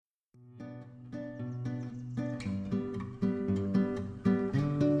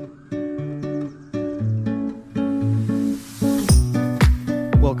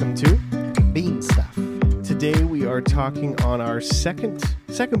welcome to Bean Stuff. Today we are talking on our second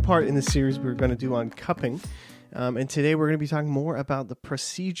part in the series we're going to do on cupping. And today we're going to be talking more about the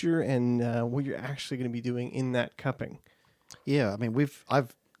procedure and what you're actually going to be doing in that cupping. Yeah, I mean,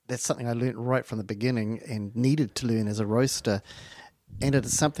 that's something I learned right from the beginning and needed to learn as a roaster. And it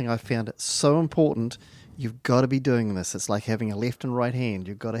is something I found so important. You've got to be doing this. It's like having a left and right hand.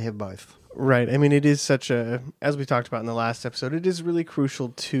 You've got to have both. Right. I mean, it is as we talked about in the last episode, it is really crucial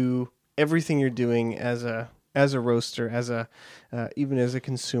to everything you're doing as a roaster, even as a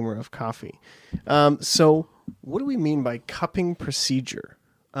consumer of coffee. So what do we mean by cupping procedure?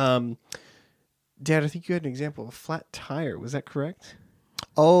 Dad, I think you had an example of a flat tire. Was that correct?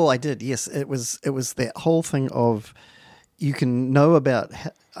 Oh, I did. Yes, it was that whole thing of you can know about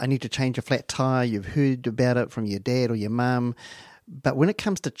I need to change a flat tire. You've heard about it from your dad or your mum. But when it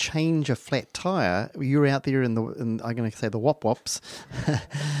comes to change a flat tire, you're out there in I'm going to say the wop-wops,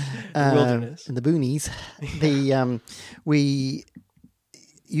 wilderness, in the boonies.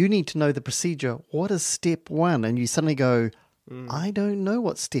 You need to know the procedure. What is step one? And you suddenly go, I don't know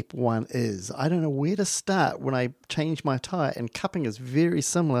what step one is. I don't know where to start when I change my tire. And cupping is very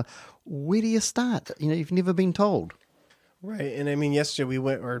similar. Where do you start? You've never been told. Right. And I mean, yesterday we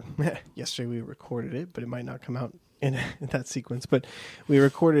recorded it, but it might not come out in that sequence. But we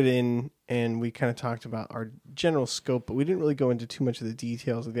recorded and we kind of talked about our general scope, but we didn't really go into too much of the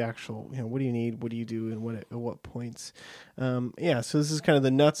details of the actual, what do you need, what do you do, and at what points. So this is kind of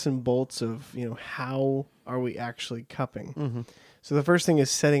the nuts and bolts of, how are we actually cupping? Mm-hmm. So the first thing is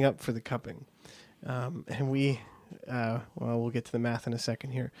setting up for the cupping. And we'll get to the math in a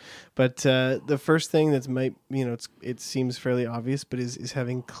second here, but the first thing it seems fairly obvious, but is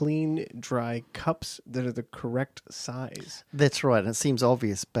having clean, dry cups that are the correct size. That's right. It seems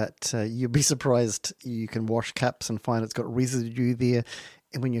obvious, but you'll be surprised. You can wash cups and find it's got residue there.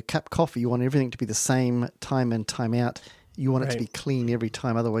 And when you cup coffee, you want everything to be the same time in, time out. You want it to be clean every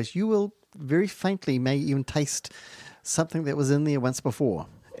time. Otherwise, you will very faintly may even taste something that was in there once before.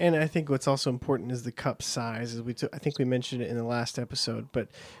 And I think what's also important is the cup size. I think we mentioned it in the last episode, but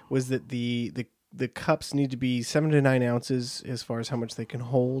was that the cups need to be 7 to 9 ounces as far as how much they can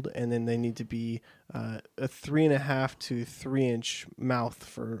hold, and then they need to be a 3.5 to 3 inch mouth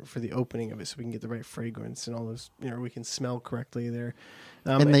for the opening of it, so we can get the right fragrance and all those. We can smell correctly there.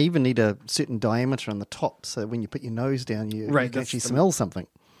 And they even need a certain diameter on the top, so when you put your nose down, you can actually smell something.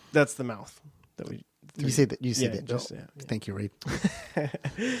 That's the mouth that we. You said that. Just, Thank you, Reed.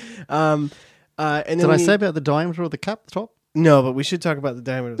 And then did I say about the diameter of the cup top? No, but we should talk about the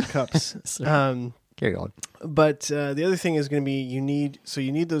diameter of the cups. Carry on. But the other thing is going to be you need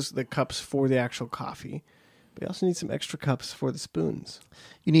the cups for the actual coffee, but you also need some extra cups for the spoons.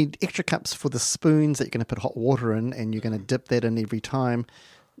 You need extra cups for the spoons that you're going to put hot water in, and you're going to dip that in every time,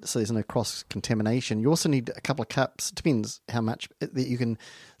 so there's no cross-contamination. You also need a couple of cups, depends how much, that you can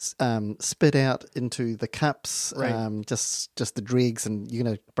spit out into the cups, right. Just the dregs, and you're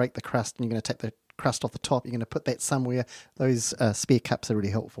going to break the crust, and you're going to take the crust off the top. You're going to put that somewhere. Those spare cups are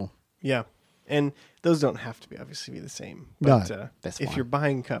really helpful. Yeah, and those don't have to obviously be the same. But, no, that's if fine. You're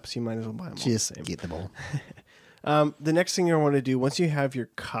buying cups, you might as well buy them all Just the same. Get them all. The next thing you want to do, once you have your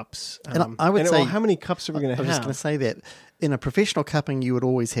cups, and I would say, well, how many cups are we going to have? I was just going to say that in a professional cupping, you would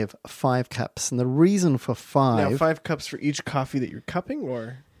always have 5 cups. And the reason for 5... Now, 5 cups for each coffee that you're cupping,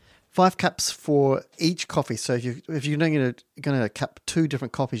 or... 5 cups for each coffee. So if you're going to cup 2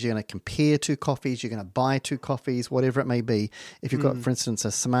 different coffees, you're going to compare 2 coffees, you're going to buy 2 coffees, whatever it may be. If you've got, for instance,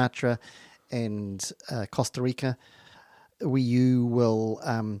 a Sumatra and Costa Rica, you will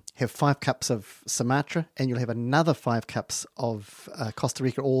have 5 cups of Sumatra, and you'll have another 5 cups of Costa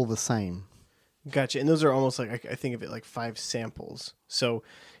Rica, all the same. Gotcha. And those are almost like, I think of it like 5 samples. So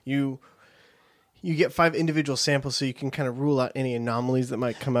you get 5 individual samples, so you can kind of rule out any anomalies that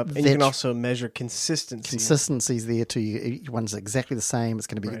might come up, and you can also measure consistency. Consistency's there too. Each one's exactly the same. It's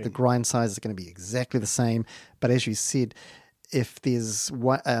going to be the grind size is going to be exactly the same. But as you said, if there's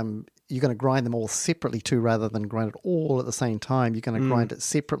you're going to grind them all separately too, rather than grind it all at the same time. You're going to grind it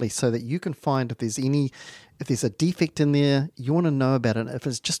separately so that you can find if there's a defect in there, you want to know about it. If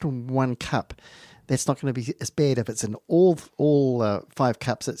it's just in 1 cup, that's not going to be as bad. If it's in all 5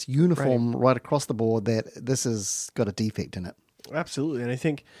 cups, it's uniform right across the board that this has got a defect in it. Absolutely. And I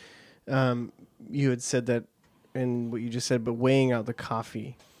think you had said that in what you just said, but weighing out the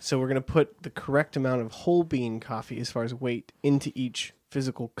coffee. So we're going to put the correct amount of whole bean coffee as far as weight into each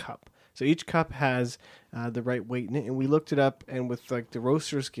physical cup. So each cup has the right weight in it, and we looked it up, and with the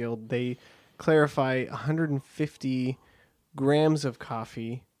Roasters Guild, they clarify 150 grams of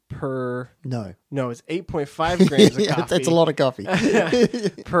coffee per. No. No, it's 8.5 grams of coffee. That's a lot of coffee.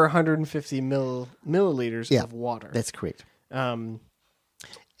 Per 150 milliliters of water. That's correct. Um,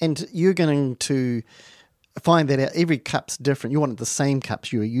 And you're going to find that out. Every cup's different. You want the same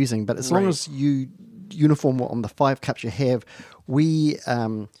cups you are using, but as long as you uniform on the 5 cups you have, you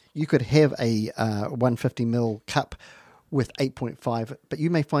could have a 150 ml cup with 8.5, but you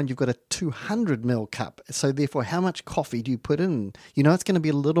may find you've got a 200 ml cup. So therefore, how much coffee do you put in? You know, it's going to be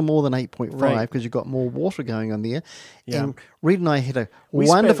a little more than 8.5 because you've got more water going on there. Yeah. And Reed and I had a we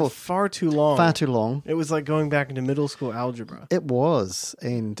wonderful... spent far too long. Far too long. It was like going back into middle school algebra. It was,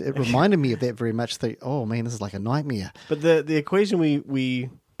 and it reminded me of that very much. Oh man, this is like a nightmare. But the equation we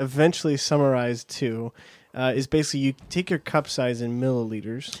eventually summarized to is basically you take your cup size in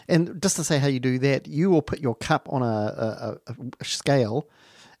milliliters. And just to say how you do that, you will put your cup on a scale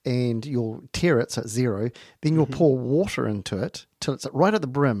and you'll tear it so it's 0. Then you'll pour water into it till it's right at the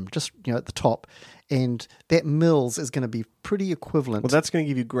brim, just at the top. And that mils is going to be pretty equivalent. Well, that's going to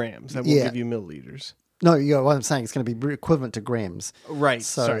give you grams. That won't give you milliliters. No, what I'm saying, it's going to be equivalent to grams. Right.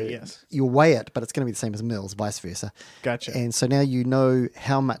 So sorry, yes. You'll weigh it, but it's going to be the same as mils, vice versa. Gotcha. And so now you know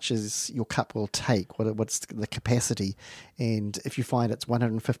how much is your cup will take, what's the capacity. And if you find it's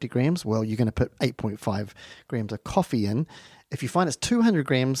 150 grams, well, you're going to put 8.5 grams of coffee in. If you find it's 200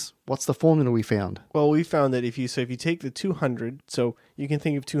 grams, what's the formula we found? Well, we found that if you take the 200, so you can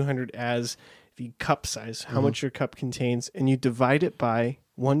think of 200 as the cup size, how much your cup contains, and you divide it by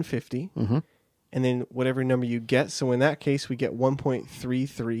 150. And then whatever number you get. So in that case, we get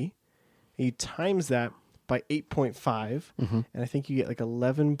 1.33. You times that by 8.5. And I think you get like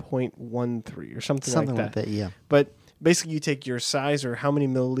 11.13 or something like that. Something like that, yeah. But basically you take your size or how many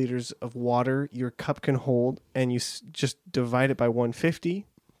milliliters of water your cup can hold, and you just divide it by 150,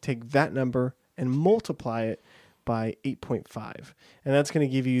 take that number and multiply it by 8.5. And that's going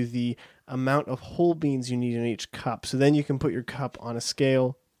to give you the amount of whole beans you need in each cup. So then you can put your cup on a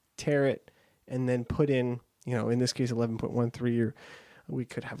scale, tear it, and then put in, in this case, 11.13, or we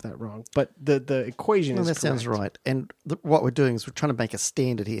could have that wrong. But the equation is correct. That sounds right. And what we're doing is we're trying to make a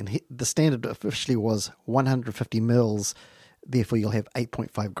standard here. And the standard officially was 150 mils. Therefore, you'll have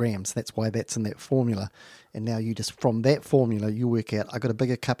 8.5 grams. That's why that's in that formula. And now you just, from that formula, you work out, I got a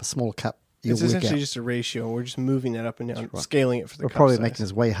bigger cup, a smaller cup. It's essentially just a ratio. We're just moving that up and down, scaling it for the cup size. We're probably making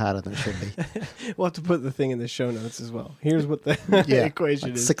this way harder than it should be. We'll have to put the thing in the show notes as well. Here's what the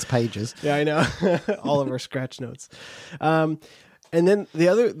equation is. 6 pages. Yeah, I know. All of our scratch notes. And then the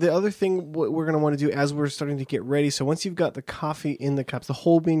other thing what we're going to want to do as we're starting to get ready, so once you've got the coffee in the cups, the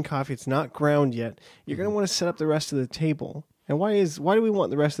whole bean coffee, it's not ground yet, you're going to want to set up the rest of the table. And why do we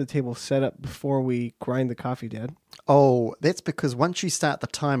want the rest of the table set up before we grind the coffee, Dad? Oh, that's because once you start the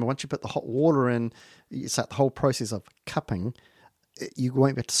timer, once you put the hot water in, you start the whole process of cupping, you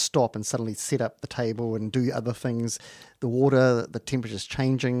won't be able to stop and suddenly set up the table and do other things. The water, the temperature's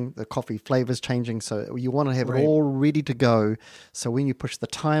changing, the coffee flavor's changing, so you want to have it all ready to go. So when you push the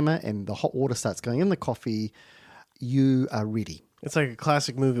timer and the hot water starts going in the coffee, you are ready. It's like a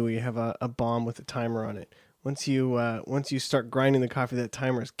classic movie where you have a bomb with a timer on it. Once you start grinding the coffee, that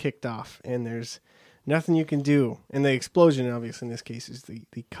timer is kicked off, and there's nothing you can do. And the explosion, obviously, in this case, is the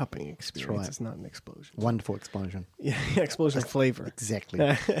cupping experience. That's right. It's not an explosion. Wonderful explosion. Yeah, explosion of flavor.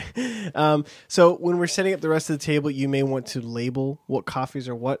 Exactly. So when we're setting up the rest of the table, you may want to label what coffees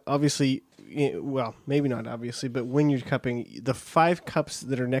are what. Obviously, well, maybe not obviously, but when you're cupping, the 5 cups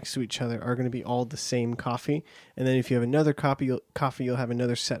that are next to each other are going to be all the same coffee. And then if you have another coffee, you'll have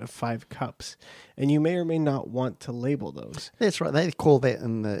another set of 5 cups. And you may or may not want to label those. That's right. They call that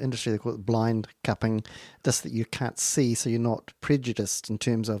in the industry, they call it blind cupping, just that you can't see, so you're not prejudiced in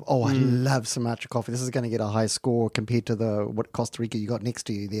terms of, I love Sumatra coffee. This is going to get a high score compared to what Costa Rica you got next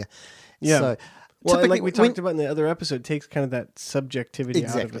to you there. Yeah. So, well, like we talked about in the other episode, it takes kind of that subjectivity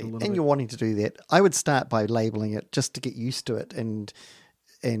out of it a little bit. And you're wanting to do that. I would start by labeling it just to get used to it and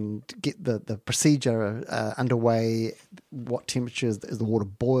get the procedure underway, what temperature is the water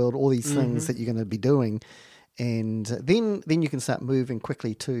boiled, all these things that you're going to be doing. And then you can start moving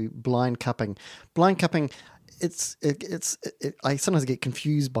quickly to blind cupping. Blind cupping, I sometimes get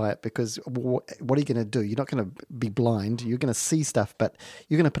confused by it because what are you going to do? You're not going to be blind. You're going to see stuff, but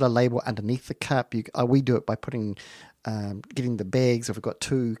you're going to put a label underneath the cup. We do it by putting, getting the bags. If we've got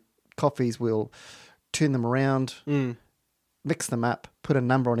 2 coffees, we'll turn them around, mix them up, put a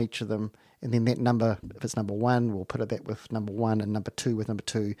number on each of them, and then that number, if it's number 1, we'll put that with number 1 and number 2 with number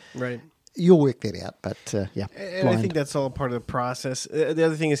 2. Right. you'll work that out. But yeah, And I think that's all part of the process. The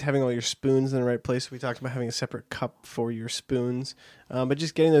other thing is having all your spoons in the right place. We talked about having a separate cup for your spoons, but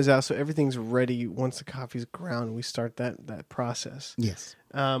just getting those out so everything's ready once the coffee's ground. We start that process. Yes.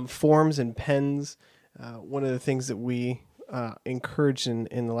 Forms and pens. One of the things that we encouraged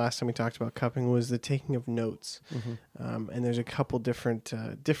in the last time we talked about cupping was the taking of notes. And there's a couple different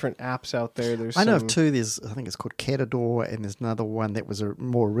apps out there. I know of two. I think it's called Catador, and there's another one that was a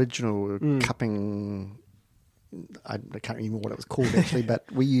more original cupping. I can't remember what it was called actually, but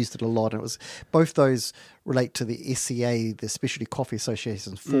we used it a lot. And it was both those relate to the SCA, the Specialty Coffee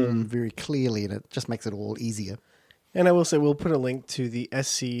Association's form very clearly, and it just makes it all easier. And I will say we'll put a link to the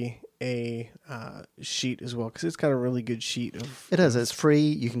SCA sheet as well, because it's got a really good sheet of. It is. It's free.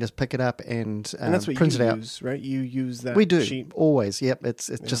 You can just pick it up and that's what print you it use, right? You use that. We do sheet. Always. Yep. It's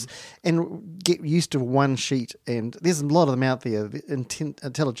just and get used to one sheet. And there's a lot of them out there.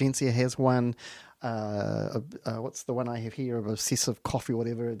 Intelligentsia has one. What's the one I have here of Obsessive Coffee or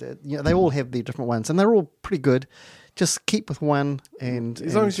whatever? They all have their different ones, and they're all pretty good. Just keep with one, and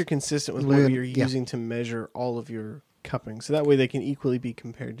as long as you're consistent with what you're using to measure all of your cupping, so that way they can equally be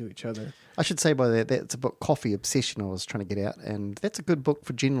compared to each other. I should say by that's a book, Coffee Obsession, I was trying to get out, and that's a good book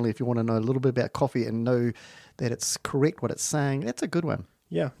for generally if you want to know a little bit about coffee and know that it's correct what it's saying. That's a good one.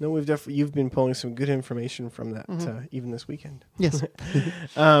 Yeah, no, you've been pulling some good information from that even this weekend. Yes.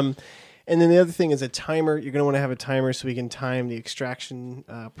 And then the other thing is a timer. You're going to want to have a timer so we can time the extraction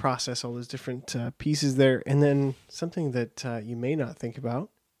process, all those different pieces there. And then something that you may not think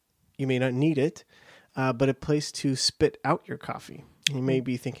about, you may not need it, but a place to spit out your coffee. You may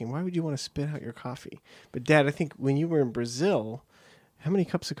be thinking, why would you want to spit out your coffee? But Dad, I think when you were in Brazil, how many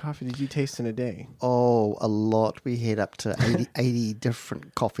cups of coffee did you taste in a day? Oh, a lot. We had up to 80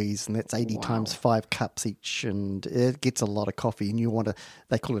 different coffees, and that's 80 times 5 cups each, and it gets a lot of coffee. And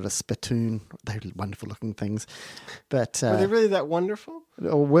they call it a spittoon. They're wonderful looking things. But are they really that wonderful?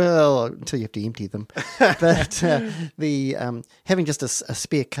 Well, until you have to empty them. But having just a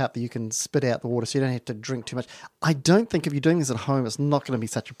spare cup that you can spit out the water so you don't have to drink too much. I don't think if you're doing this at home, it's not going to be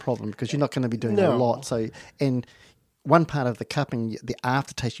such a problem because you're not going to be doing a lot. And one part of the cupping, the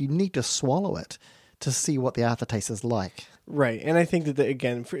aftertaste, you need to swallow it to see what the aftertaste is like. Right. And I think that,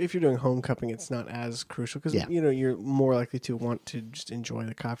 again, if you're doing home cupping, it's not as crucial because, you're more likely to want to just enjoy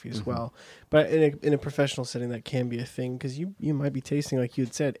the coffee as well. But in a professional setting, that can be a thing because you might be tasting, like you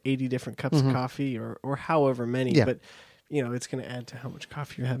had said, 80 different cups of coffee or however many. Yeah. But, it's going to add to how much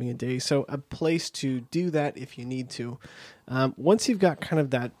coffee you're having a day. So a place to do that if you need to. Once you've got kind of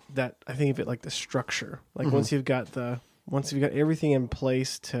that I think of it like the structure. Like once you've got everything in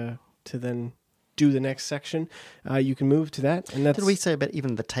place to then do the next section, you can move to that. And that's, did we say about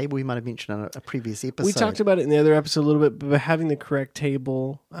even the table we might have mentioned on a previous episode? We talked about it in the other episode a little bit, but having the correct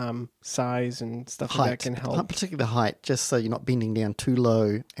table size and stuff like that can help. Particularly the height, just so you're not bending down too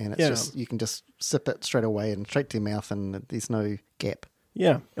low, and it's just you can just sip it straight away and straight to your mouth, and there's no gap.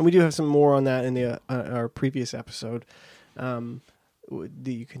 Yeah, and we do have some more on that in our previous episode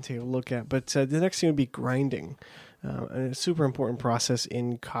that you can take a look at. But the next thing would be grinding. A super important process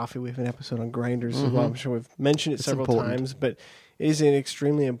in coffee. We have an episode on grinders as well. I'm sure we've mentioned it several times, but it is an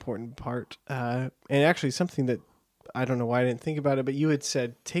extremely important part. And actually something that I don't know why I didn't think about it, but you had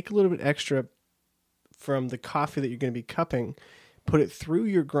said take a little bit extra from the coffee that you're going to be cupping, put it through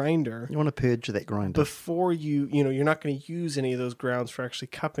your grinder. You want to purge that grinder before you're not going to use any of those grounds for actually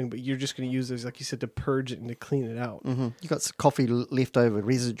cupping, but you're just going to use those, like you said, to purge it and to clean it out. You got some coffee left over,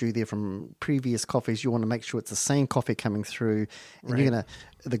 residue there from previous coffees. You want to make sure it's the same coffee coming through, and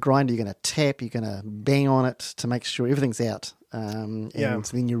the grinder you're going to tap, you're going to bang on it to make sure everything's out. And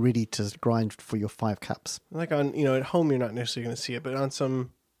so then you're ready to grind for your 5 cups. Like on, at home, you're not necessarily going to see it, but on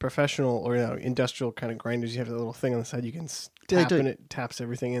some professional or industrial kind of grinders, you have that little thing on the side you can tap, and it taps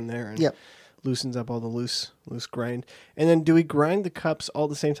everything in there and loosens up all the loose grind. And then do we grind the cups all at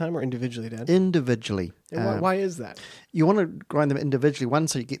the same time or individually, Dad? Individually. And why is that? You want to grind them individually, one,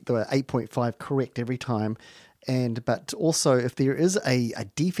 so you get the 8.5 correct every time. But also if there is a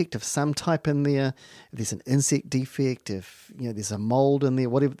defect of some type in there, if there's an insect defect, if there's a mold in there,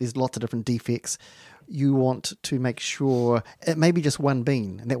 whatever, there's lots of different defects. You want to make sure it may be just one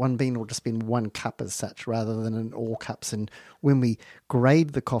bean, and that one bean will just be in 1 cup as such, rather than in all cups. And when we grade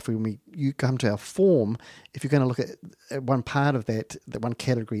the coffee, you come to our form, if you're going to look at one part of that one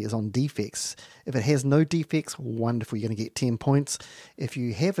category is on defects. If it has no defects, wonderful, you're going to get 10 points. If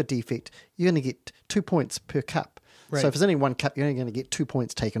you have a defect, you're going to get 2 points per cup. Right. So if there's only 1 cup, you're only going to get 2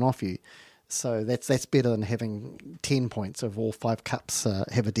 points taken off you. So that's better than having 10 points of all 5 cups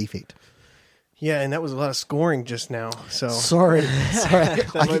have a defect. Yeah, and that was a lot of scoring just now. So Sorry. I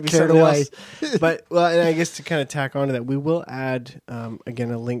might get be carried something away. else. But well, and I guess to kind of tack onto that, we will add again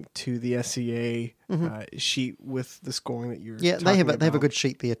a link to the SCA sheet with the scoring that you're. Yeah, talking they have a about. good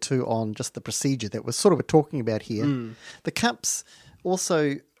sheet there too on just the procedure that we're sort of talking about here. The cups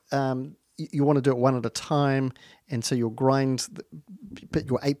also, you want to do it one at a time, and so you'll grind, put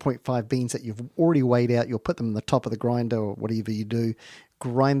your 8.5 beans that you've already weighed out. You'll put them in the top of the grinder or whatever you do,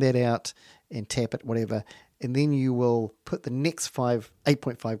 grind that out and tap it, whatever, and then you will put the next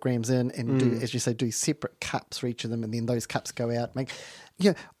 8.5 grams in and do, as you say, do separate cups for each of them, and then those cups go out.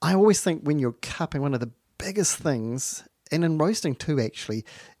 I always think when you're cupping, one of the biggest things, and in roasting too, actually,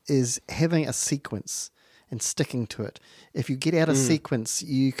 is having a sequence and sticking to it. If you get out of sequence,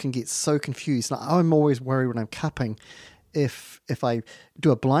 you can get so confused. Now, I'm always worried when I'm cupping. If I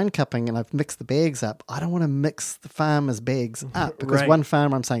do a blind cupping and I've mixed the bags up, I don't want to mix the farmer's bags up because one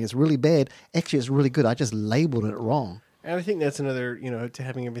farmer I'm saying is really bad. Actually, it's really good. I just labeled it wrong. And I think that's another, to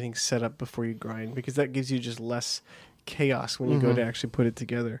having everything set up before you grind, because that gives you just less chaos when you go to actually put it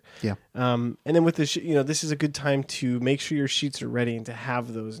together. Yeah. And then with this, this is a good time to make sure your sheets are ready and to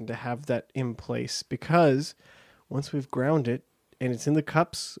have those and to have that in place, because once we've ground it and it's in the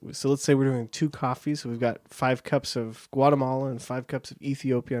cups, so let's say we're doing 2 coffees, so we've got 5 cups of Guatemala and 5 cups of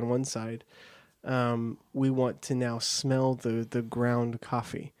Ethiopia on one side. We want to now smell the ground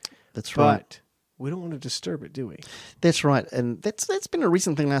coffee. That's right. But we don't want to disturb it, do we? That's right, and that's been a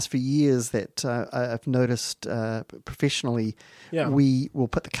recent thing last few years that I've noticed professionally. Yeah. We will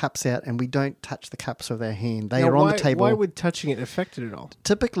put the cups out and we don't touch the cups with our hand. They are on the table. Why would touching it affect it at all?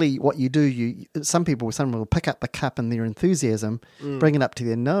 Typically, what you do, someone will pick up the cup in their enthusiasm, bring it up to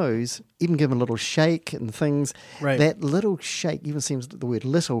their nose, even give them a little shake and things. Right. That little shake, even seems the word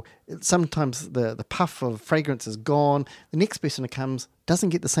little, sometimes the puff of fragrance is gone. The next person that comes doesn't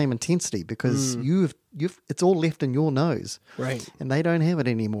get the same intensity because it's all left in your nose. Right. And they don't have it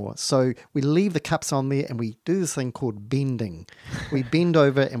anymore. So we leave the cups on there and we do this thing called bending. We bend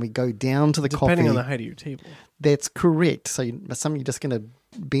over and we go down to the coffee. Depending on the height of your table. That's correct. So some you're just going to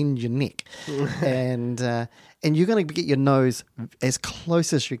bend your neck, and you're going to get your nose as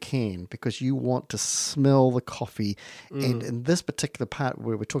close as you can because you want to smell the coffee. And in this particular part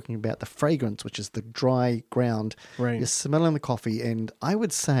where we're talking about the fragrance, which is the dry ground, you're smelling the coffee. And I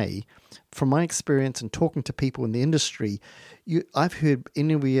would say, from my experience and talking to people in the industry, I've heard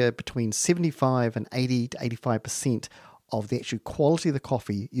anywhere between 75 and 80 to 85% of the actual quality of the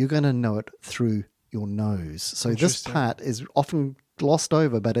coffee, you're going to know it through your nose. So this part is often glossed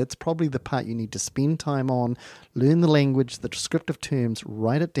over, but it's probably the part you need to spend time on, learn the language, the descriptive terms,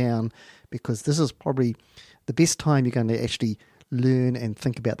 write it down, because this is probably the best time you're going to actually learn and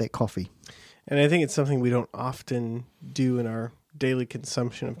think about that coffee. And I think it's something we don't often do in our daily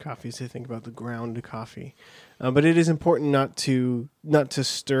consumption of coffee, is to think about the ground coffee. But it is important not to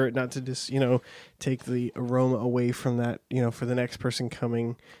stir it, not to just take the aroma away from that, for the next person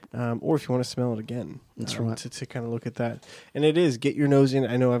coming, or if you want to smell it again. That's right. To kind of look at that, and it is get your nose in.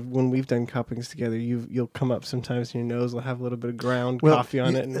 I know when we've done cuppings together, you'll come up sometimes and your nose will have a little bit of ground coffee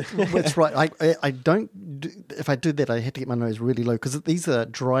on it. That's right. I don't. If I do that, I have to get my nose really low because these are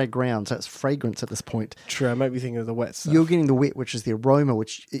dry grounds, so it's fragrance at this point. True, I might be thinking of the wet stuff. You're getting the wet, which is the aroma.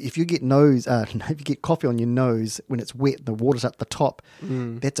 Which if you get if you get coffee on your nose when it's wet, the water's up the top.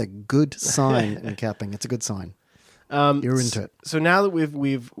 That's a good sign in cupping. It's a good sign. You're into it. So now that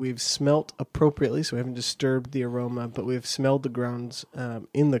we've smelt appropriately, so we haven't disturbed the aroma, but we've smelled the grounds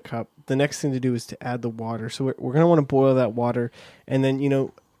in the cup. The next thing to do is to add the water. So we're going to want to boil that water, and then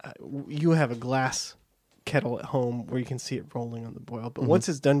you have a glass kettle at home where you can see it rolling on the boil. But once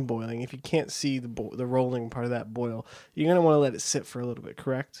it's done boiling, if you can't see the rolling part of that boil, you're going to want to let it sit for a little bit.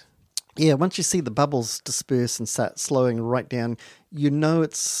 Correct? Yeah, once you see the bubbles disperse and start slowing right down,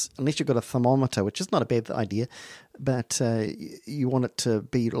 it's, unless you've got a thermometer, which is not a bad idea, but you want it to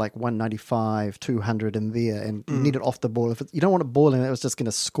be like 195, 200 in there, and you need it off the boil. You don't want it boiling, it's just going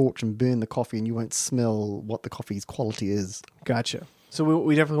to scorch and burn the coffee, and you won't smell what the coffee's quality is. Gotcha. So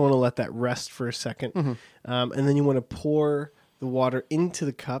we definitely want to let that rest for a second, and then you want to pour the water into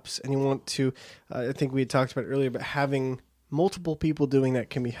the cups, and you want to, I think we had talked about earlier, but having multiple people doing that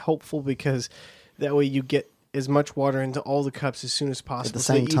can be helpful because that way you get as much water into all the cups as soon as possible. At the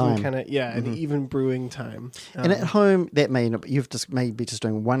same time. An even brewing time. And at home, that you've just maybe just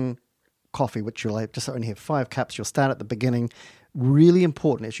doing one coffee, which you'll just only have 5 cups. You'll start at the beginning. Really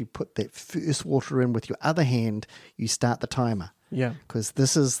important as you put that first water in with your other hand, you start the timer. Yeah, because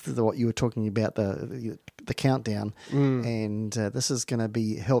this is what you were talking about, the countdown, and this is going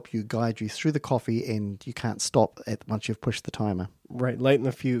to help you guide you through the coffee, and you can't stop once you've pushed the timer. Right, lighten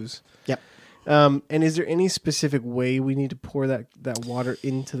the fuse. Yep. And is there any specific way we need to pour that water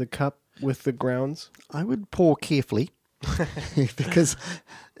into the cup with the grounds? I would pour carefully. Because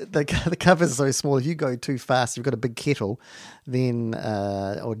the cup is so small. If you go too fast, you've got a big kettle, then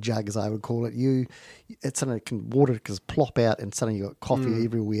or jug as I would call it. It suddenly water can plop out, and suddenly you've got coffee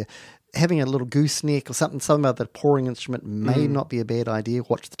everywhere. Having a little gooseneck or some other pouring instrument may not be a bad idea.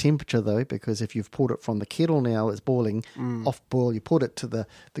 Watch the temperature though, because if you've poured it from the kettle now, it's boiling, off boil. You put it to the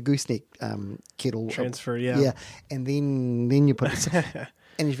gooseneck kettle. Transfer, yeah, and then you put it.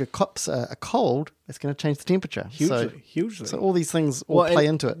 And if your cups are cold, it's going to change the temperature. Hugely. So all these things play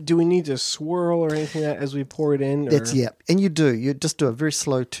into it. Do we need to swirl or anything like that as we pour it in? And you do. You just do a very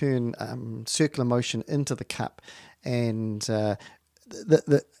slow turn, circular motion into the cup. And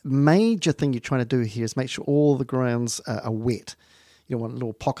the major thing you're trying to do here is make sure all the grounds are wet. You don't want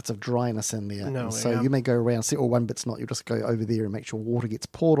little pockets of dryness in there. You may go around, see, one bit's not. You'll just go over there and make sure water gets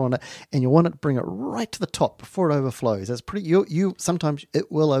poured on it. And you want to bring it right to the top before it overflows. That's pretty. You sometimes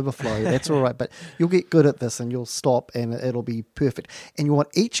it will overflow. That's all right. But you'll get good at this, and you'll stop, and it'll be perfect. And you want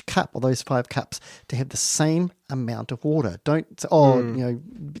each cup of those 5 cups to have the same amount of water. Don't say,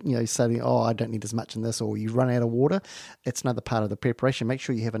 saying, I don't need as much in this, or you run out of water. It's another part of the preparation. Make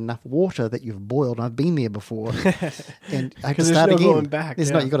sure you have enough water that you've boiled. I've been there before, and I have to start again. Back, There's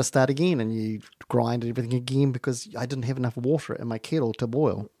not. You got to start again, and you grind everything again because I didn't have enough water in my kettle to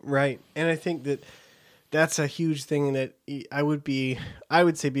boil. Right, and I think that's a huge thing that I would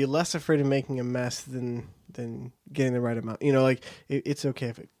say be less afraid of making a mess than getting the right amount. It's okay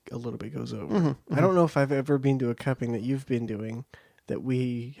if a little bit goes over. Mm-hmm. I don't know if I've ever been to a cupping that you've been doing that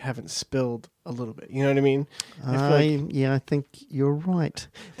we haven't spilled a little bit. You know what I mean? I think you're right.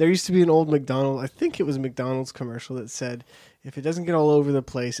 There used to be an old McDonald's, I think it was a McDonald's commercial that said, if it doesn't get all over the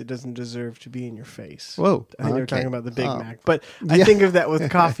place, it doesn't deserve to be in your face. Whoa. I think they were talking about the Big Mac. But I think of that with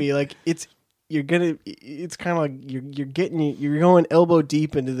coffee. Like it's kind of like you're going elbow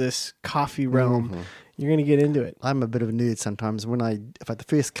deep into this coffee realm. Mm-hmm. You're going to get into it. I'm a bit of a nerd sometimes. If the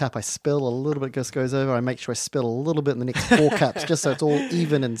first cup I spill, a little bit just goes over, I make sure I spill a little bit in the next 4 cups, just so it's all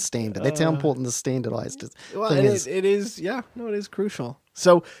even and standard. That's how important the standardized thing is. It is, it is crucial.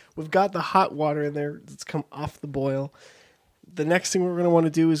 So we've got the hot water in there that's come off the boil. The next thing we're going to want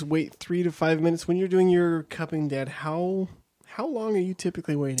to do is wait 3 to 5 minutes. When you're doing your cupping, Dad, how long are you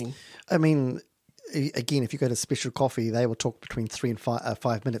typically waiting? I mean, again, if you go to Special Coffee, they will talk between 3 and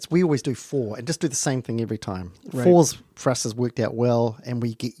 5 minutes. We always do 4 and just do the same thing every time. Right. 4's for us has worked out well, and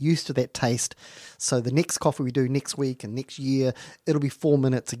we get used to that taste. So the next coffee we do next week and next year, it'll be 4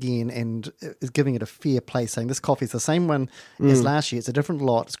 minutes again, and is giving it a fair play, saying this coffee is the same one as last year. It's a different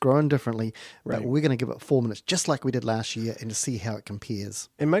lot. It's grown differently, but we're going to give it 4 minutes, just like we did last year, and to see how it compares.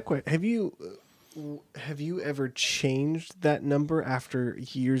 And my question, have you ever changed that number after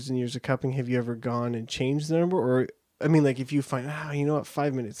years and years of cupping? Have you ever gone and changed the number? Or, I mean, like if you find, you know what,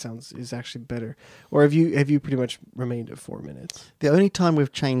 5 minutes is actually better. Or have you pretty much remained at 4 minutes? The only time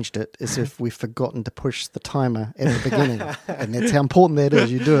we've changed it is if we've forgotten to push the timer at the beginning. And that's how important that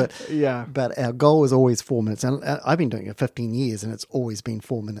is. You do it. Yeah. But our goal is always 4 minutes. And I've been doing it 15 years, and it's always been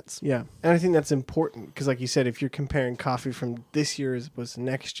 4 minutes. Yeah. And I think that's important because, like you said, if you're comparing coffee from this year as opposed to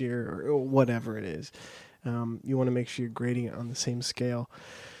next year or whatever it is, you want to make sure you're grading it on the same scale.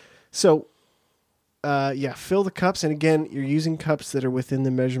 So, fill the cups. And again, you're using cups that are within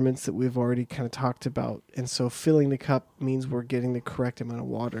the measurements that we've already kind of talked about. And so filling the cup means we're getting the correct amount of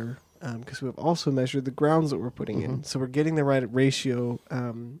water because we've also measured the grounds that we're putting in. So we're getting the right ratio.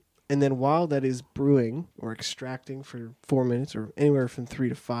 And then while that is brewing or extracting for 4 minutes or anywhere from 3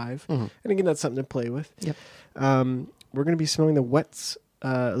 to 5, and again, that's something to play with. Yep. We're going to be smelling the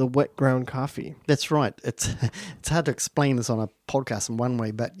wet ground coffee. That's right. It's hard to explain this on a podcast in one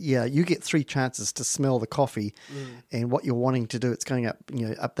way, but yeah, you get 3 chances to smell the coffee, and what you're wanting to do, it's going up,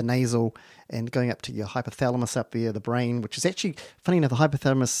 up the nasal and going up to your hypothalamus up there, the brain, which is actually, funny enough, the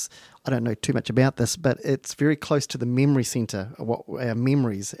hypothalamus, I don't know too much about this, but it's very close to the memory center, our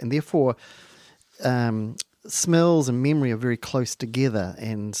memories, and therefore smells and memory are very close together,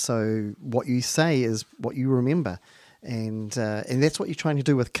 and so what you say is what you remember. And that's what you're trying to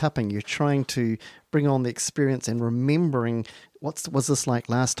do with cupping. You're trying to bring on the experience and remembering was this like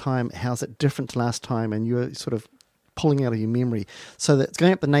last time? How's it different to last time? And you're sort of pulling out of your memory. So that it's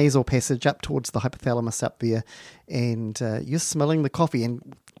going up the nasal passage, up towards the hypothalamus up there, and you're smelling the coffee,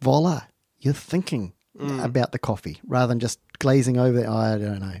 and voila, you're thinking about the coffee rather than just glazing over. I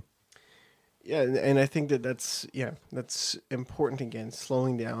don't know. Yeah, and I think that's important again,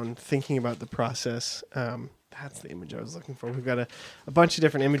 slowing down, thinking about the process. That's the image I was looking for. We've got a bunch of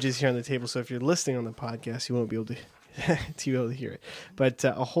different images here on the table, so if you're listening on the podcast, you won't be able to to be able to hear it. But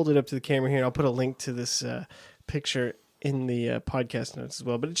I'll hold it up to the camera here, and I'll put a link to this picture in the podcast notes as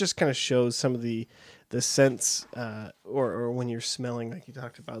well. But it just kind of shows some of the scents, or when you're smelling, like you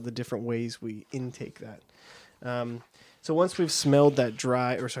talked about, the different ways we intake that. So once we've smelled that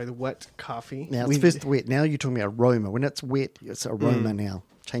the wet coffee. Now it's first wet. Now you're talking about aroma. When it's wet, it's aroma now.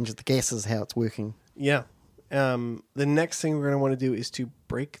 Changes the gases, how it's working. Yeah. The next thing we're going to want to do is to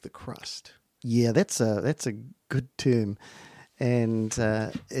break the crust. Yeah, that's a good term. And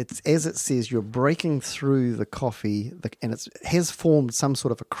it's, as it says, you're breaking through the coffee, and it has formed some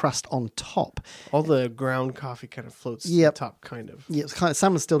sort of a crust on top. All the ground coffee kind of floats to the top, kind of. Yeah, it's kind of,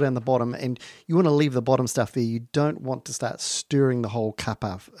 some is still down the bottom, and you want to leave the bottom stuff there. You don't want to start stirring the whole cup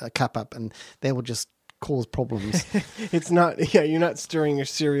up, and that will just cause problems. It's not, you're not stirring your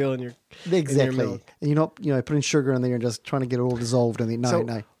cereal and your exactly, your milk. And you're not, putting sugar in there and just trying to get it all dissolved. And then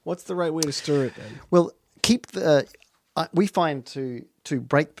no. What's the right way to stir it then? Well, keep the. We find to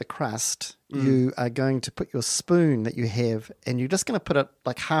break the crust, you are going to put your spoon that you have, and you're just going to put it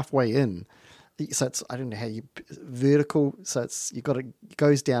like halfway in. So it's, I don't know how you, vertical. So it's, it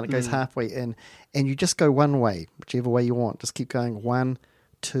goes down, it goes halfway in, and you just go one way, whichever way you want. Just keep going 1,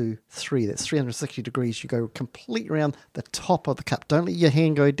 2, 3. That's 360 degrees. You go completely around the top of the cup. Don't let your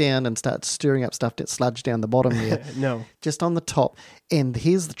hand go down and start stirring up stuff that sludge down the bottom there. No. Just on the top. And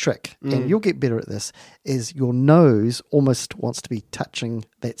here's the trick, and you'll get better at this, is your nose almost wants to be touching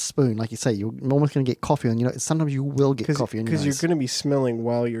that spoon. Like you say, you're almost going to get coffee on your nose. Sometimes you will get coffee on your nose. Because you're going to be smelling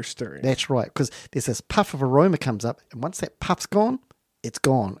while you're stirring. That's right, because there's this puff of aroma comes up, and once that puff's gone, it's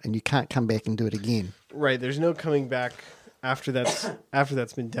gone, and you can't come back and do it again. Right, there's no coming back after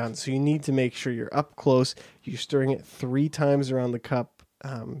that's been done. So you need to make sure you're up close. You're stirring it 3 times around the cup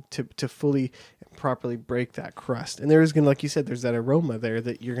to fully and properly break that crust. And there is going to, like you said, there's that aroma there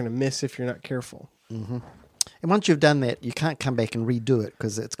that you're going to miss if you're not careful. Mm-hmm. And once you've done that, you can't come back and redo it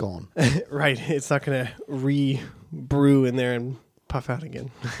because it's gone. Right, it's not going to re-brew in there and puff out again.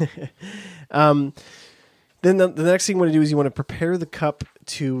 Then the next thing you want to do is you want to prepare the cup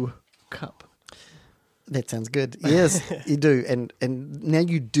to cup. That sounds good. Yes, you do. And now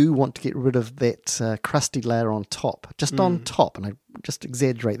you do want to get rid of that crusty layer on top, just on top. And I just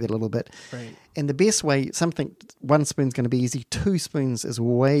exaggerate that a little bit. Right. And the best way, something, 1 spoon's going to be easy. 2 spoons is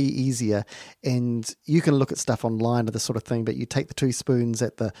way easier. And you can look at stuff online or this sort of thing, but you take the 2 spoons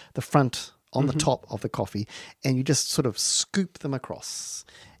at the front on the top of the coffee, and you just sort of scoop them across.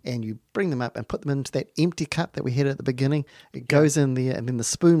 And you bring them up and put them into that empty cup that we had at the beginning. It goes in there, and then the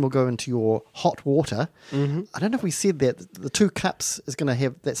spoon will go into your hot water. Mm-hmm. I don't know if we said that. The 2 cups is going to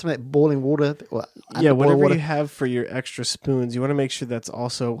have some of that boiling water. Or whatever water. You have for your extra spoons, you want to make sure that's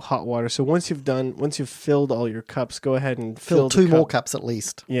also hot water. So once you've filled all your cups, go ahead and fill 2 more cups at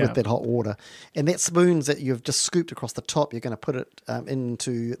least with that hot water. And that spoons that you've just scooped across the top, you're going to put it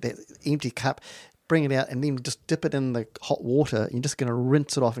into that empty cup. Bring it out and then just dip it in the hot water. You're just going to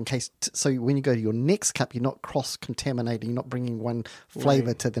rinse it off in case, so when you go to your next cup, you're not cross-contaminating. You're not bringing one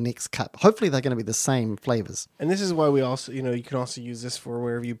flavor to the next cup. Hopefully they're going to be the same flavors. And this is why we also, you can also use this for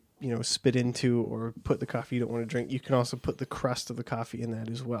wherever you spit into or put the coffee you don't want to drink. You can also put the crust of the coffee in that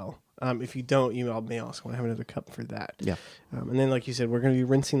as well. If you don't, you may also want to have another cup for that. Yeah. And then, like you said, we're going to be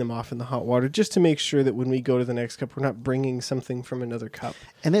rinsing them off in the hot water just to make sure that when we go to the next cup, we're not bringing something from another cup.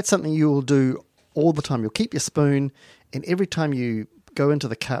 And that's something you will do all the time. You'll keep your spoon, and every time you go into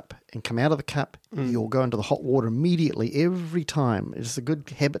the cup and come out of the cup, you'll go into the hot water immediately every time. It's a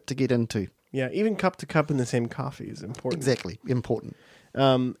good habit to get into. Yeah, even cup to cup in the same coffee is important. Exactly, important.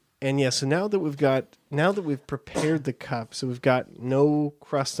 So now that we've prepared the cup, so we've got no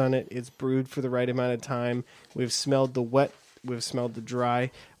crust on it, it's brewed for the right amount of time, we've smelled the wet, we've smelled the dry.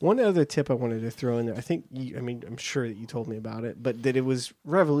 One other tip I wanted to throw in there, I'm sure that you told me about it, but that it was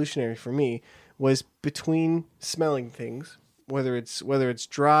revolutionary for me, was between smelling things, whether it's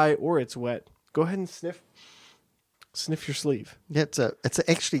dry or it's wet, go ahead and sniff your sleeve. Yeah, it's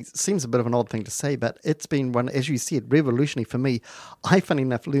actually seems a bit of an odd thing to say, but it's been one, as you said, revolutionary for me. I, funny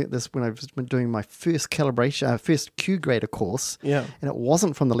enough, learned this when I was doing my first calibration, first Q grader course. Yeah. And it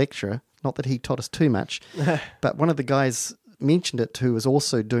wasn't from the lecturer, not that he taught us too much, but one of the guys mentioned it who was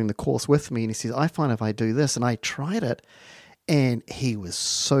also doing the course with me, and he says, I find if I do this, and I tried it, and he was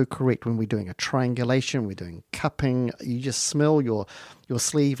so correct. When we're doing a triangulation, we're doing cupping, you just smell your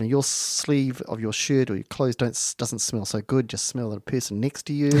sleeve, and your sleeve of your shirt or your clothes doesn't smell so good. Just smell the person next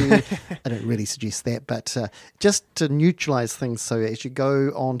to you. I don't really suggest that, but just to neutralize things, so as you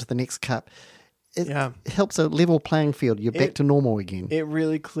go on to the next cup, it helps a level playing field. You're back to normal again. It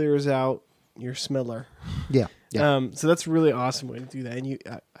really clears out your smeller. Yeah. So that's a really awesome way to do that. And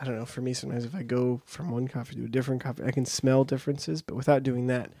I don't know, for me, sometimes if I go from one coffee to a different coffee, I can smell differences, but without doing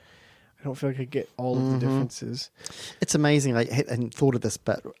that, I don't feel like I get all of the differences. It's amazing. I hadn't thought of this,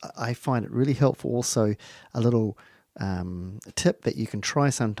 but I find it really helpful. Also, a little tip that you can try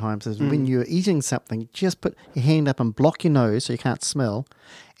sometimes is when you're eating something, just put your hand up and block your nose so you can't smell,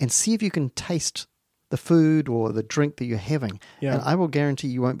 and see if you can taste the food or the drink that you're having. Yeah. And I will guarantee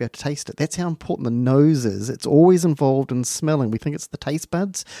you won't be able to taste it. That's how important the nose is. It's always involved in smelling. We think it's the taste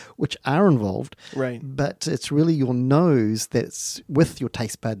buds, which are involved. Right. But it's really your nose that's with your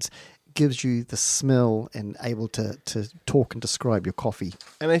taste buds gives you the smell and able to talk and describe your coffee.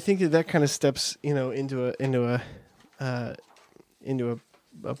 And I think that kind of steps, into a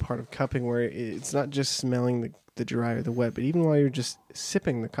part of cupping where it's not just smelling the dry or the wet, but even while you're just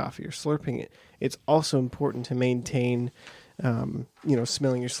sipping the coffee or slurping it, it's also important to maintain,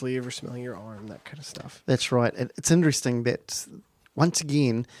 smelling your sleeve or smelling your arm, that kind of stuff. That's right. And it's interesting that once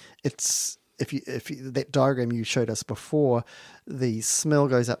again, it's if you that diagram you showed us before, the smell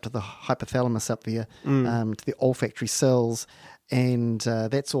goes up to the hypothalamus up there, to the olfactory cells, and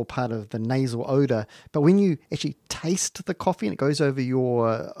that's all part of the nasal odor. But when you actually taste the coffee and it goes over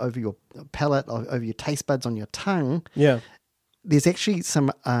your palate, over your taste buds on your tongue, there's actually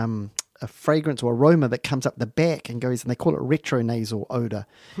some a fragrance or aroma that comes up the back and goes, and they call it retronasal odor.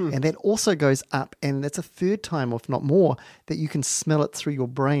 And that also goes up, and that's a third time, if not more, that you can smell it through your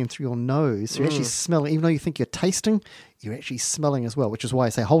brain, through your nose. So you're actually smelling, even though you think you're tasting, you're actually smelling as well, which is why I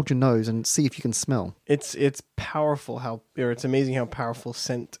say hold your nose and see if you can smell. It's powerful it's amazing how powerful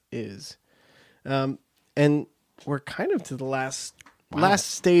scent is. And we're kind of to the last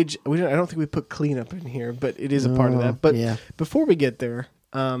stage. I don't think we put cleanup in here, but it is a part of that. But before we get there,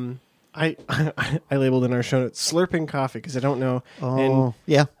 I labeled in our show notes slurping coffee because I don't know. Oh,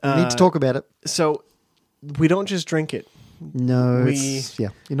 we need to talk about it. So we don't just drink it. No,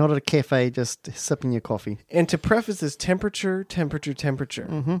 you're not at a cafe just sipping your coffee. And to preface this, temperature.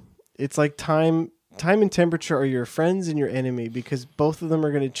 Mm-hmm. It's like time and temperature are your friends and your enemy because both of them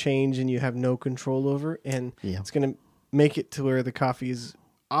are going to change and you have no control over. And it's going to make it to where the coffee is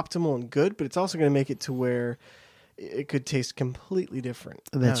optimal and good, but it's also going to make it to where it could taste completely different.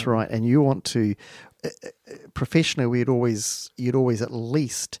 That's right. And you want to, professionally, you'd always at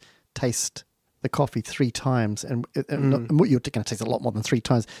least taste the coffee 3 times. And you're going to taste a lot more than 3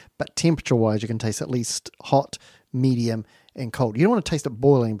 times. But temperature-wise, you can taste at least hot, medium, and cold. You don't want to taste it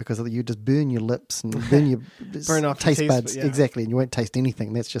boiling because you just burn your lips and burn your burn off taste buds. Exactly. And you won't taste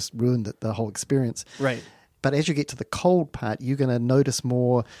anything. That's just ruined the whole experience. Right. But as you get to the cold part, you're going to notice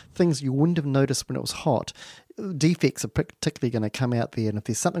more things you wouldn't have noticed when it was hot. Defects are particularly going to come out there. And if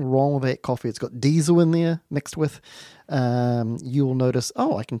there's something wrong with that coffee, it's got diesel in there mixed with, you'll notice,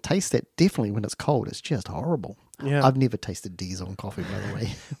 I can taste that definitely when it's cold. It's just horrible. Yeah. I've never tasted diesel in coffee, by the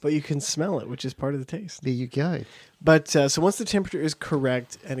way. But you can smell it, which is part of the taste. There you go. But so once the temperature is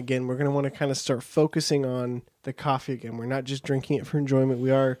correct, and again, we're going to want to kind of start focusing on the coffee again. We're not just drinking it for enjoyment.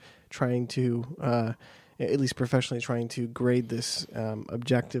 We are trying to... at least professionally trying to grade this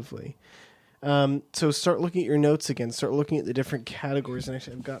objectively. So start looking at your notes again. Start looking at the different categories. And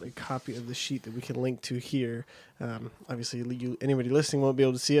actually, I've got a copy of the sheet that we can link to here. Obviously, anybody listening won't be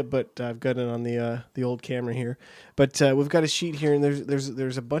able to see it, but I've got it on the old camera here. But we've got a sheet here, and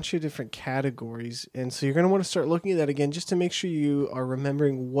there's a bunch of different categories. And so you're going to want to start looking at that again just to make sure you are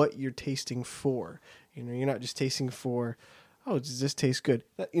remembering what you're tasting for. You're not just tasting for... does this taste good?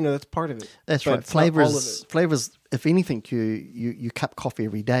 That's part of it. That's right. Flavors. If anything, you cup coffee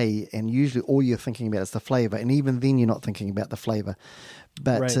every day, and usually all you're thinking about is the flavor, and even then you're not thinking about the flavor.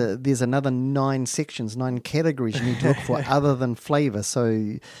 But there's another 9 categories you need to look for other than flavor.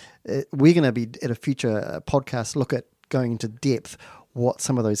 So we're going to be at a future podcast look at going into depth what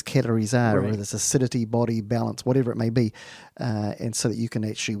some of those categories are, whether it's acidity, body, balance, whatever it may be, and so that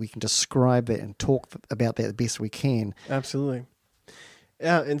we can describe that and talk about that the best we can. Absolutely.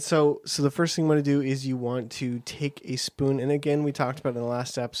 Yeah, and so the first thing you want to do is you want to take a spoon, and again, we talked about it in the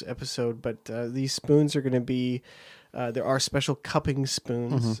last episode, but these spoons are going to be, there are special cupping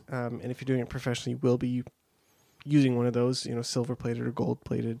spoons, and if you're doing it professionally, you will be using one of those, silver-plated or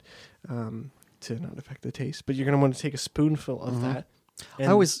gold-plated, to not affect the taste. But you're going to want to take a spoonful of that. And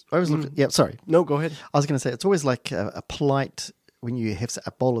I always look at... Yeah, sorry. No, go ahead. I was going to say, it's always like a polite... When you have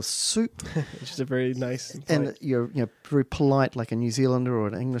a bowl of soup, it's just a very nice and you're very polite, like a New Zealander or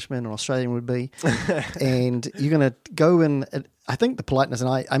an Englishman or Australian would be, and you're going to go in. I think the politeness,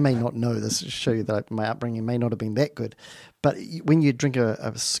 and I may not know this, to show you that my upbringing may not have been that good, but when you drink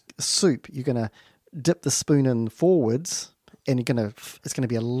a soup, you're going to dip the spoon in forwards, and it's going to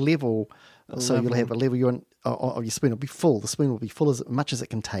be a level So you'll have a level your spoon will be full. The spoon will be full as much as it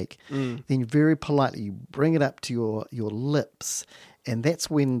can take. Then you very politely you bring it up to your lips, and that's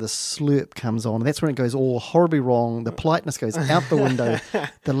when the slurp comes on. And that's when it goes all horribly wrong. The politeness goes out the window.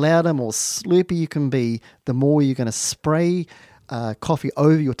 The louder, more slurpy you can be, the more you're going to spray coffee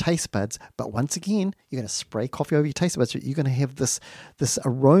over your taste buds. But once again, you're going to spray coffee over your taste buds. So you're going to have this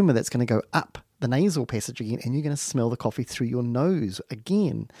aroma that's going to go up the nasal passage again, and you're going to smell the coffee through your nose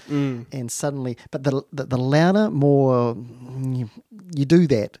again. And suddenly, but the louder, more you do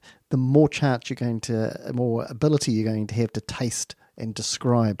that, the more more ability you're going to have to taste and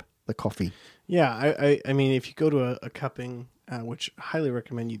describe the coffee. Yeah, I mean, if you go to a cupping, which I highly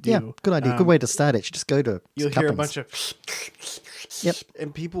recommend you do. Yeah, good idea. Good way to start it. You just go to You'll cuppings. hear a bunch of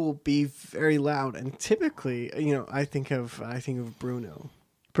and people will be very loud. And typically, I think of Bruno.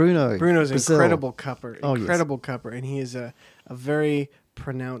 Bruno's an Brazil. incredible cupper. Oh, Incredible cupper. And he is a very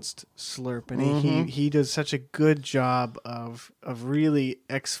pronounced slurp. And he does such a good job of really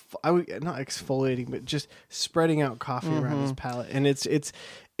not exfoliating, but just spreading out coffee around his palate. And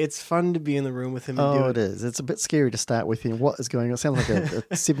it's fun to be in the room with him and do it. It is. It's a bit scary to start with. What is going on? It sounds like a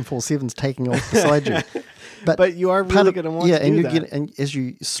 747's taking off beside you. But you are really going to want to do that. And as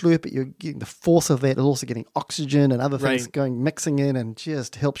you slurp it, you're getting the force of that. It's also getting oxygen and other things mixing in, and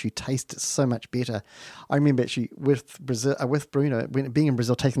just helps you taste it so much better. I remember actually with Bruno, being in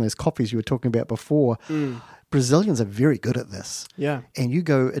Brazil, taking those coffees you were talking about before. Brazilians are very good at this. Yeah. And you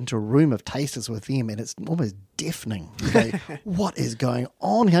go into a room of tasters with them, and it's almost deafening. You go, what is going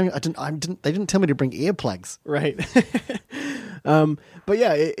on here? They didn't tell me to bring earplugs. Right. But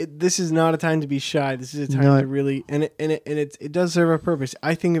yeah, this is not a time to be shy. This is a time to really, and it does serve a purpose.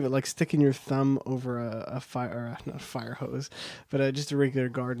 I think of it like sticking your thumb over a fire, not a fire hose, but just a regular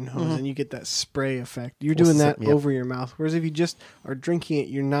garden hose, and you get that spray effect. You're doing that over your mouth. Whereas if you just are drinking it,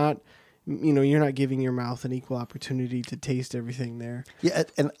 you're not giving your mouth an equal opportunity to taste everything there. Yeah,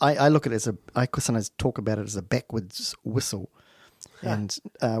 and I look at it I sometimes talk about it as a backwards whistle, and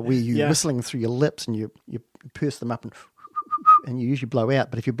where you're whistling through your lips and you purse them up and you usually blow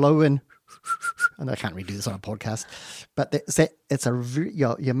out. But if you blow in, and I can't really do this on a podcast, but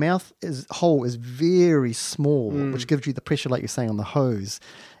your mouth hole is very small, which gives you the pressure, like you're saying, on the hose,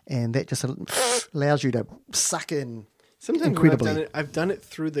 and that just allows you to suck in. Sometimes incredibly. I've done it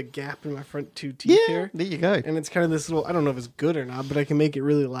through the gap in my front two teeth here. There you go. And it's kind of this little, I don't know if it's good or not, but I can make it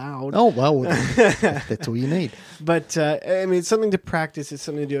really loud. Oh, well, that's all you need. But, I mean, it's something to practice. It's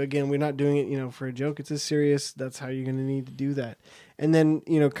something to do. Again, we're not doing it, for a joke. It's a serious, that's how you're going to need to do that. And then,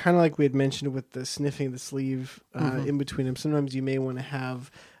 kind of like we had mentioned with the sniffing the sleeve in between them, sometimes you may want to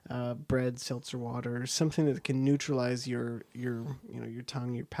have bread, seltzer water, something that can neutralize your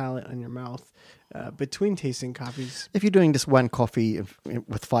tongue, your palate, and your mouth between tasting coffees. If you're doing just one coffee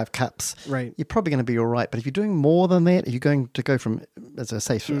with 5 cups, right, you're probably going to be all right. But if you're doing more than that, if you're going to go from, as I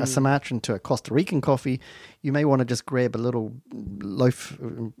say, a Sumatran to a Costa Rican coffee, you may want to just grab a little loaf,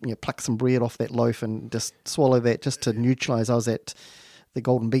 pluck some bread off that loaf and just swallow that just to neutralize. I was at the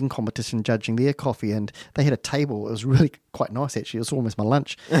Golden Bean competition judging their coffee, and they had a table. It was really quite nice, actually. It was almost my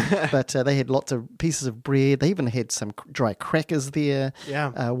lunch. But they had lots of pieces of bread. They even had some dry crackers there.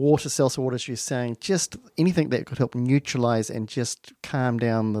 Yeah. Water, seltzer water, as you're saying. Just anything that could help neutralize and just calm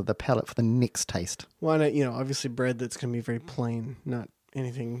down the palate for the next taste. Well, obviously bread that's going to be very plain, not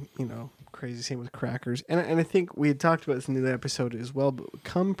anything, crazy. Same with crackers. And I think we had talked about this in the episode as well, but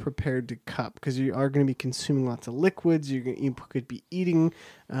come prepared to cup, because you are going to be consuming lots of liquids. You could be eating.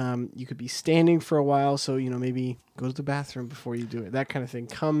 You could be standing for a while. So, maybe go to the bathroom before you do it. That kind of thing.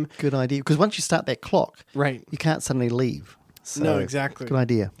 Good idea. Because once you start that clock, right, you can't suddenly leave. So, no, exactly. Good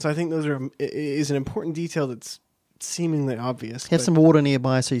idea. So I think those is an important detail that's seemingly obvious. Have some water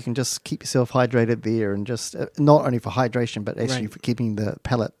nearby so you can just keep yourself hydrated there, and just not only for hydration, but actually for keeping the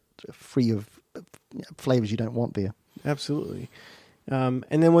palate free of flavors you don't want there. Absolutely. And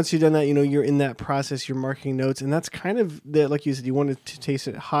then once you've done that, you're in that process, you're marking notes, and that's kind of like you said, you want to taste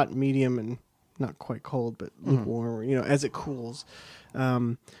it hot, medium, and not quite cold, but lukewarm, as it cools.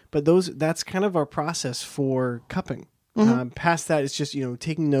 But that's kind of our process for cupping. Past that, it's just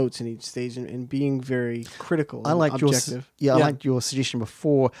taking notes in each stage and being very critical. I like objective. I liked your suggestion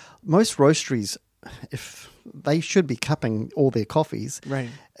before. Most roasteries, if they should be cupping all their coffees, right?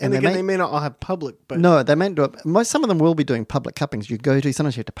 And again, they may not all have public, but no, they may do it. Some of them will be doing public cuppings. You go to,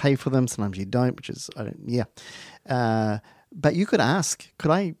 sometimes you have to pay for them, sometimes you don't, which is but you could ask,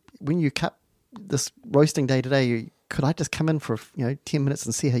 when you cup this roasting day today, could I just come in for 10 minutes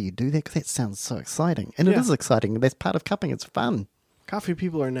and see how you do that? Because that sounds so exciting. And it is exciting. That's part of cupping. It's fun. Coffee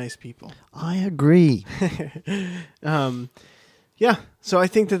people are nice people. I agree. Yeah, so I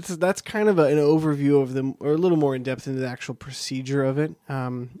think that's kind of an overview of them, or a little more in depth into the actual procedure of it.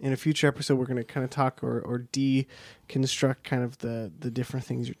 In a future episode, we're going to kind of talk or deconstruct kind of the different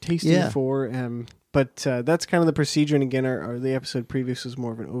things you're tasting for. But that's kind of the procedure. And again, the episode previous was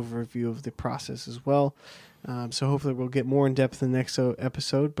more of an overview of the process as well. So hopefully we'll get more in depth in the next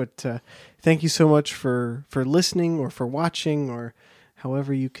episode. But thank you so much for listening or for watching or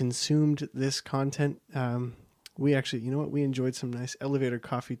however you consumed this content. We actually, you know what? We enjoyed some nice elevator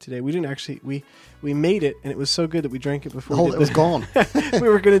coffee today. We didn't actually, we made it, and it was so good that we drank it before. It was gone. We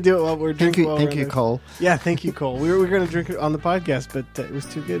were going to do it while we were drinking. Thank you, Cole. Yeah, thank you, Cole. We were going to drink it on the podcast, but it was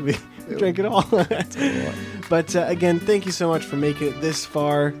too good. We drank it all. But again, thank you so much for making it this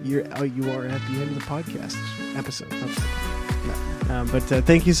far. You are at the end of the podcast episode. But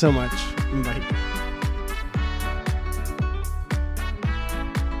thank you so much. Bye.